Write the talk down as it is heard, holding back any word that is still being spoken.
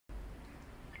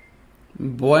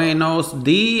Buenos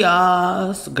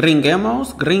días,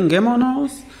 gringuémonos.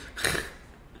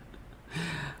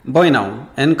 Bueno,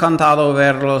 encantado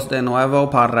verlos de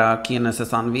nuevo para quienes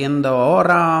están viendo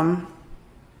ahora.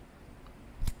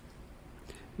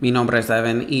 Mi nombre es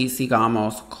Evan y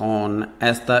sigamos con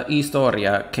esta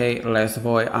historia que les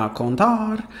voy a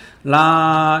contar.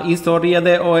 La historia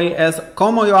de hoy es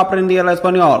cómo yo aprendí el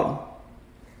español.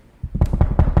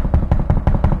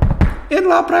 En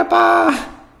la prepa.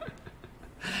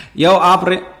 Yo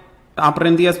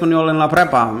aprendí español en la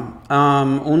prepa,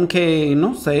 aunque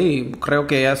no sé, creo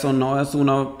que eso no es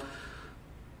una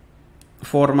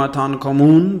forma tan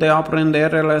común de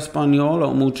aprender el español,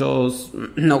 o muchos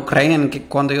no creen que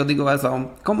cuando yo digo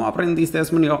eso, ¿cómo aprendiste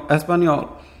español?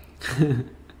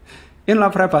 En la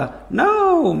prepa,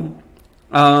 no.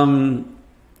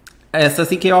 Eso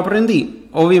sí que yo aprendí.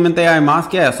 Obviamente hay más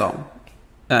que eso,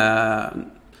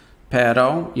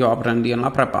 pero yo aprendí en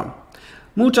la prepa.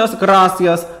 Muchas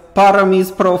gracias para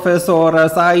mis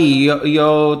profesoras ahí.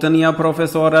 Yo tenía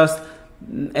profesoras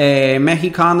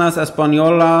mexicanas,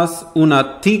 españolas,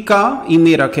 una tica, y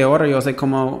mira que ahora yo sé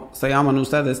cómo se llaman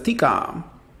ustedes, tica.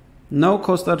 No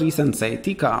costarricense,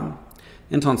 tica.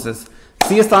 Entonces,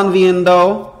 si están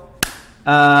viendo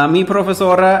mi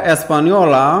profesora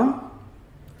española,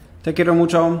 te quiero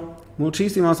mucho.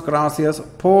 Muchísimas gracias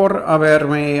por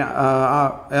haberme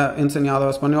enseñado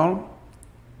español.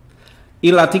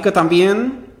 Y la tica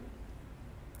también,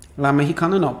 la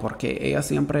mexicana no, porque ella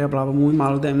siempre hablaba muy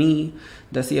mal de mí.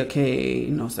 Decía que,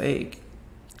 no sé,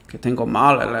 que tengo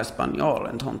mal el español.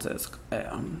 Entonces,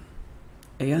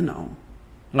 ella no.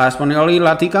 La española y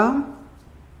la tica.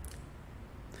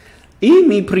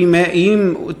 Y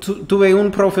tuve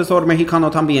un profesor mexicano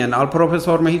también. Al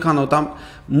profesor mexicano,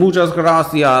 muchas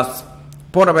gracias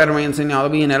por haberme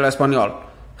enseñado bien el español.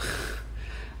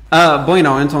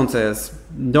 Bueno, entonces,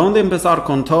 ¿dónde empezar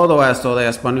con todo esto de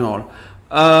español?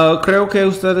 Creo que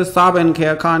ustedes saben que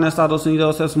acá en Estados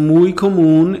Unidos es muy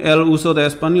común el uso de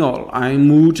español. Hay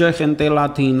mucha gente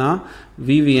latina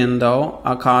viviendo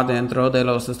acá dentro de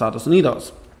los Estados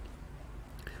Unidos.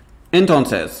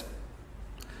 Entonces,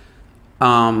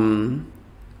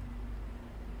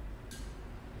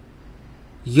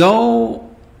 yo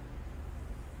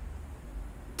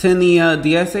tenía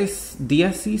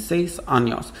 16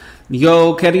 años.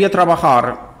 Yo quería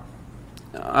trabajar.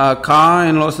 Acá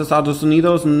en los Estados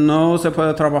Unidos no se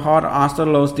puede trabajar hasta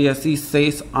los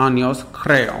 16 años,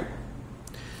 creo.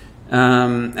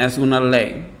 Es una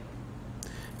ley.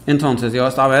 Entonces yo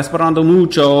estaba esperando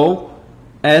mucho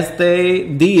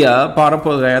este día para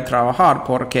poder trabajar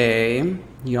porque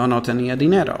yo no tenía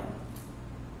dinero.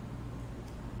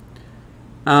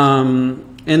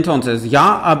 Entonces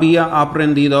ya había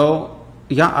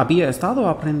estado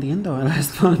aprendiendo el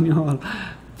español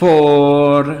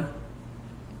por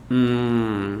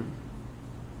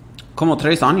como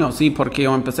 3 años, sí, porque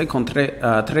yo empecé con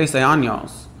 13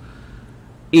 años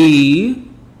y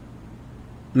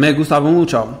me gustaba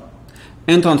mucho.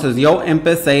 Entonces yo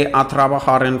empecé a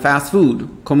trabajar en fast food,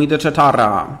 comida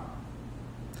chatarra.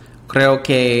 Creo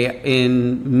que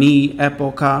en mi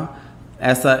época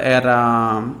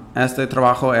este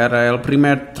trabajo era el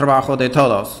primer trabajo de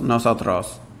todos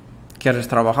nosotros. ¿Quieres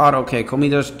trabajar? Ok,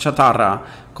 comida chatarra.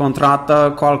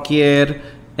 Contrata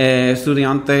cualquier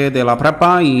estudiante de la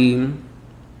prepa y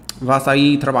vas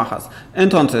ahí y trabajas.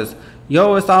 Entonces,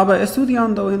 yo estaba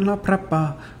estudiando en la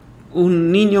prepa,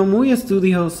 un niño muy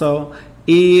estudioso,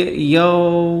 y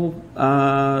yo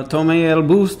tomé el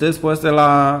bus después de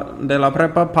la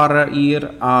prepa para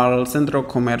ir al centro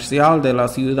comercial de la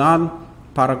ciudad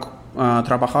para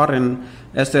trabajar en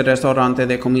este restaurante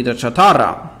de comida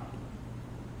chatarra.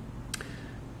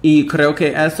 Y creo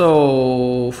que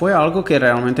eso fue algo que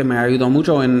realmente me ayudó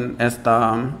mucho en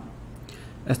esta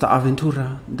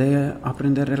aventura de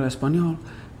aprender el español.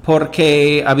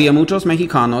 Porque había muchos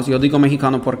mexicanos, yo digo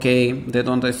mexicano porque de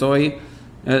donde soy,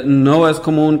 no es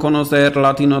común conocer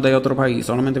latino de otro país,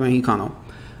 solamente mexicano.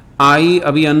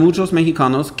 Había muchos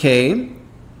mexicanos que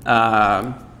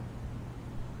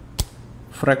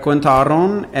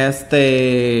frecuentaron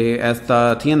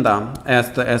esta tienda,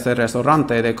 este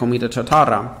restaurante de comida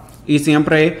chatarra, y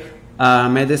siempre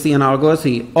me decían algo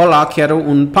así: hola, quiero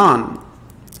un pan.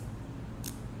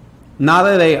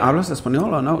 Nada de ¿hablas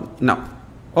español o no? No.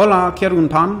 Hola, quiero un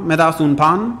pan, ¿me das un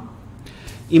pan?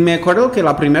 Y me acuerdo que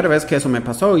la primera vez que eso me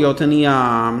pasó, yo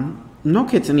no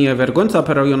que tenía vergüenza,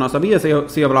 pero yo no sabía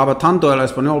si hablaba tanto el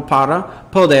español para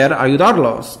poder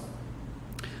ayudarlos.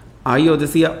 Ahí yo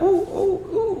decía,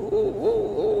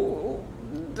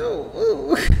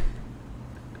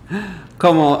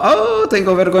 como, oh,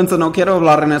 tengo vergüenza, no quiero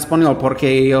hablar en español,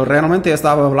 porque yo realmente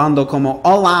estaba hablando como,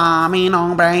 hola, mi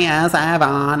nombre es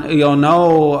Evan. Yo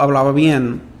no hablaba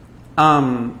bien.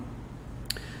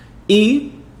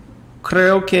 Y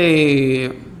creo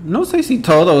que, no sé si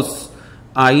todos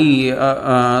ahí,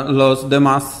 los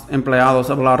demás empleados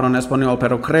hablaron español,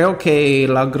 pero creo que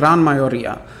la gran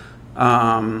mayoría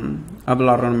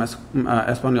hablaron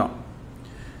español.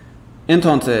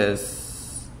 Entonces,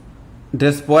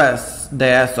 después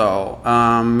de eso,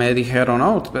 me dijeron,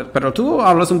 oh, pero tú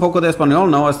hablas un poco de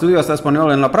español, ¿no? Estudias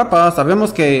español en la prepa,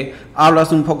 sabemos que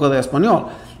hablas un poco de español,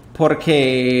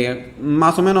 porque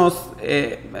más o menos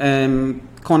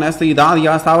con esta edad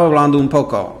ya estaba hablando un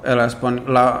poco el español.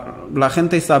 La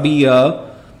gente sabía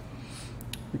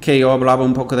que yo hablaba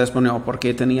un poco de español,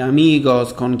 porque tenía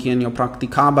amigos con quien yo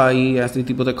practicaba y este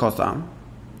tipo de cosas.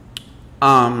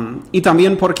 Y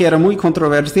también porque era muy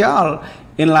controversial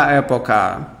en la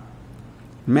época.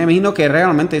 Me imagino que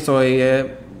realmente soy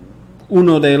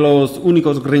uno de los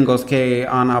únicos gringos que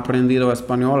han aprendido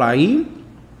español ahí.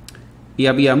 Y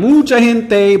había mucha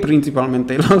gente,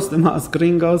 principalmente los demás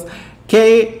gringos,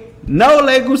 que no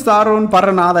le gustaron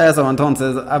para nada eso.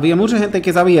 Entonces, había mucha gente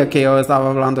que sabía que yo estaba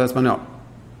hablando español.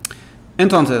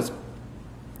 Entonces,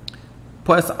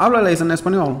 pues háblales en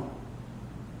español.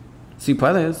 Si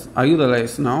puedes,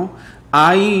 ayúdales, ¿no?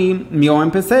 Ahí yo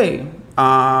empecé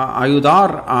a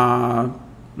ayudar a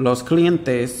los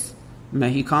clientes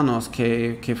mexicanos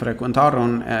que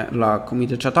frecuentaron la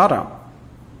comida chatarra.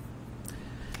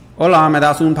 Hola, ¿me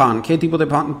das un pan? ¿Qué tipo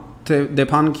de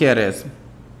pan quieres?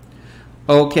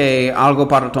 Ok, ¿algo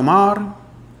para tomar?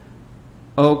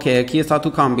 Ok, aquí está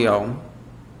tu cambio.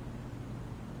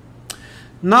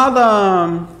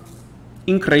 Nada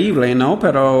increíble, ¿no?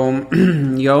 Pero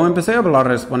yo empecé a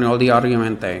hablar español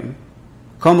diariamente,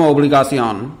 como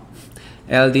obligación.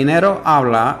 El dinero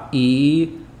habla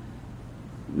y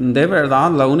de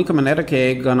verdad la única manera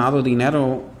que he ganado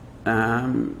dinero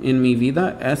en mi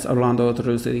vida es hablando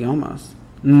otros idiomas.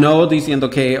 No diciendo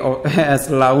que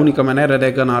es la única manera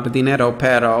de ganar dinero,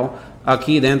 pero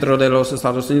aquí dentro de los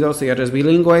Estados Unidos, si eres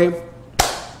bilingüe,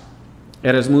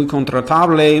 eres muy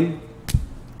contratable.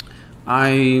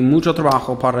 Hay mucho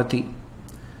trabajo para ti.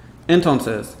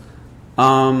 Entonces,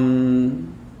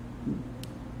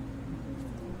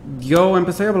 yo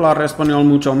empecé a hablar español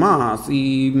mucho más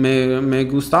y me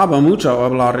gustaba mucho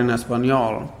hablar en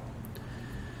español.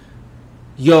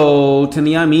 Yo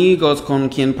tenía amigos con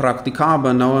quien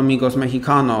practicaba, no amigos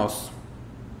mexicanos,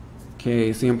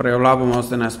 que siempre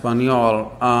hablábamos en español.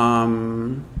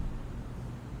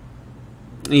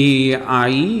 Y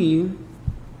ahí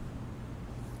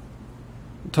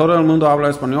todo el mundo habla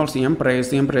español siempre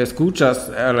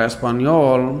escuchas el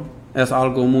español, es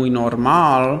algo muy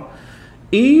normal.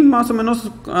 Y más o menos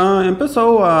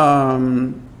empezó a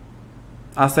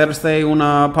hacerse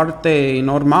una parte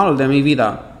normal de mi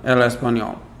vida, el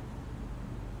español.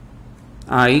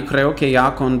 Ahí creo que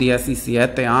ya con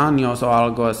 17 años o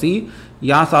algo así,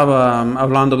 ya estaba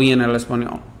hablando bien el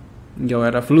español. Yo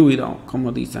era fluido,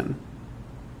 como dicen.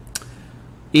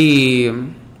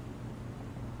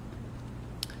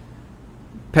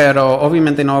 Pero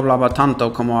obviamente no hablaba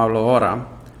tanto como hablo ahora.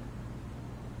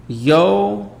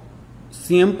 Yo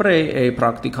siempre he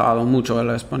practicado mucho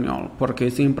el español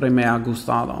porque siempre me ha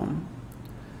gustado.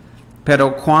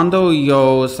 Pero cuando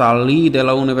yo salí de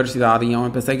la universidad y yo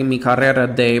empecé mi carrera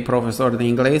de profesor de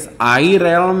inglés, ahí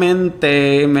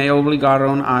realmente me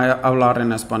obligaron a hablar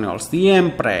en español.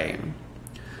 Siempre.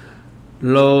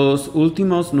 Los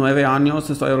últimos 9 años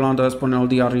estoy hablando español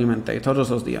diariamente, todos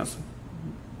los días.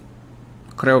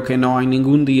 Creo que no hay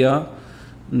ningún día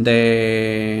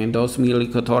de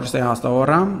 2014 hasta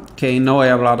ahora que no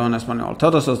he hablado en español.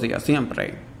 Todos los días,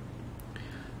 siempre.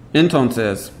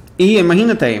 Entonces, y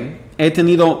imagínate, he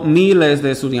tenido miles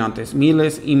de estudiantes,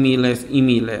 miles y miles y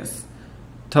miles,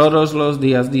 todos los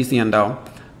días diciendo,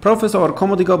 profesor,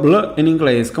 ¿cómo digo blah en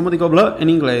inglés? ¿Cómo digo blah en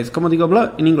inglés? ¿Cómo digo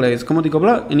blah en inglés? ¿Cómo digo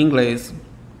blah en inglés?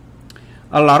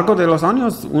 A lo largo de los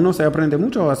años uno se aprende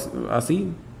mucho así.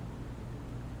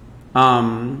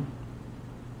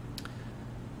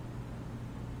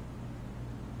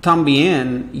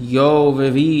 También yo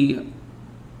viví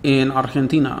en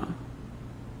Argentina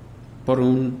por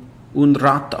un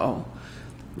rato.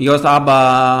 Yo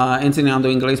estaba enseñando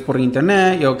inglés por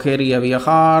internet, yo quería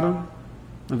viajar,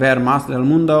 ver más del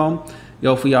mundo.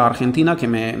 Yo fui a Argentina, que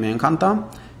me encanta,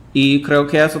 y creo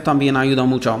que eso también ayudó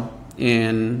mucho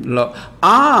en lo...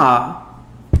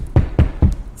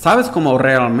 ¿Sabes cómo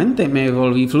realmente me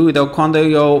volví fluido? Cuando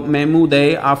yo me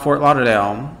mudé a Fort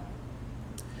Lauderdale,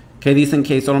 que dicen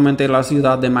que solamente la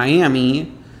ciudad de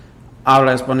Miami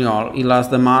habla español y las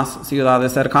demás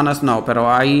ciudades cercanas no,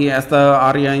 pero ahí esta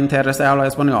área entera se habla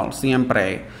español,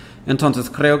 siempre. Entonces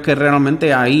creo que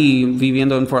realmente ahí,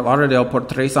 viviendo en Fort Lauderdale por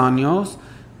 3 años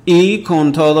y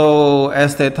con todo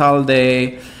este tal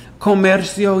de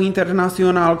comercio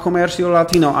internacional, comercio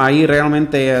latino, ahí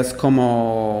realmente es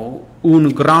como un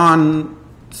gran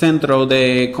centro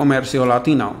de comercio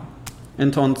latino.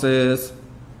 Entonces,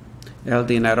 el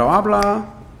dinero habla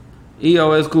y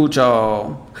yo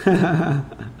escucho.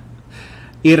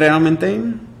 Y realmente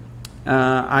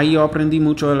ahí yo aprendí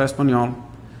mucho el español.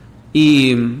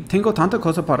 Y tengo tanta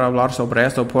cosa para hablar sobre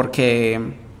eso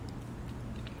porque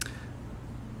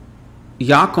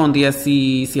ya con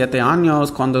 17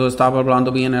 años, cuando estaba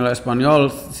hablando bien el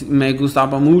español, me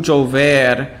gustaba mucho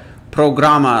ver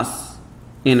programas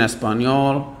en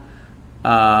español,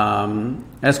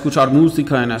 escuchar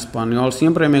música en español.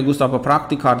 Siempre me gustaba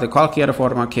practicar de cualquier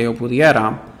forma que yo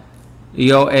pudiera.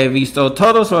 Yo he visto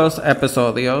todos los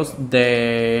episodios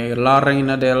de La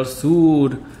Reina del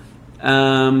Sur,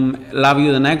 La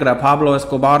Viuda Negra, Pablo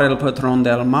Escobar, El Patrón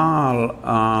del Mal,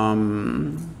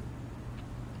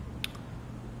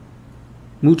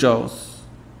 muchos.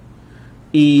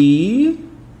 Y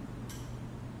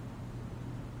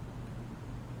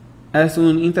es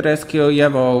un interés que yo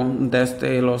llevo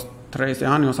desde los 13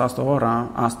 años hasta ahora,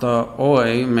 hasta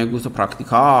hoy. Me gusta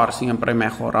practicar, siempre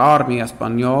mejorar mi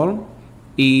español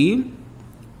y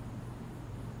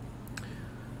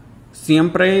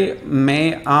siempre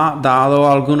me ha dado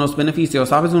algunos beneficios.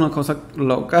 ¿Sabes una cosa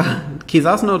loca?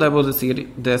 Quizás no debo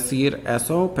decir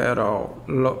eso, pero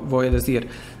lo voy a decir.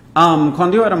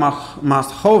 Cuando yo era más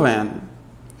joven,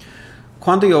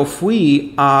 cuando yo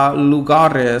fui a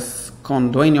lugares con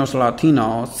dueños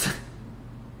latinos,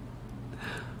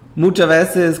 muchas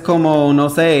veces como, no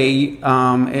sé,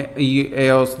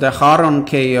 ellos dejaron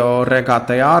que yo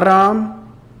regateara.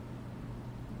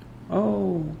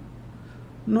 Oh,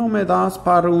 no me das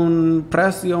para un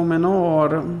precio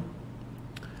menor.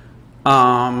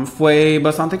 Fue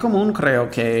bastante común, creo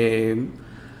que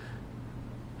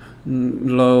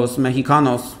los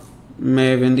mexicanos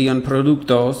me vendían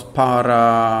productos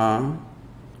para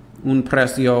un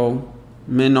precio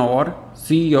menor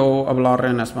si yo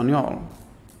hablara en español.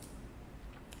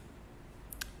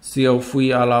 Si yo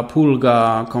fui a la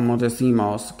pulga, como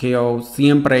decimos, que yo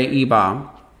siempre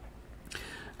iba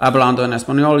hablando en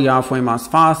español, ya fue más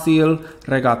fácil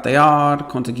regatear,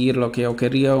 conseguir lo que yo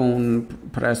quería, un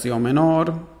precio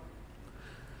menor.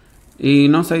 Y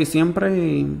no sé,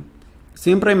 siempre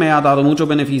me ha dado mucho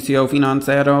beneficio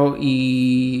financiero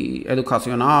y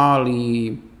educacional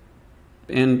y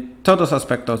en todos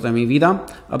aspectos de mi vida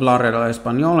hablar el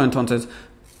español. Entonces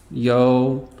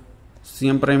yo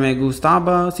siempre me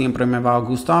gustaba, siempre me va a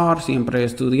gustar, siempre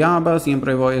estudiaba,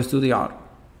 siempre voy a estudiar.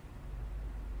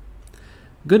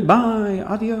 Goodbye,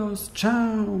 adiós,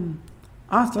 chao,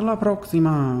 hasta la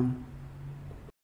próxima.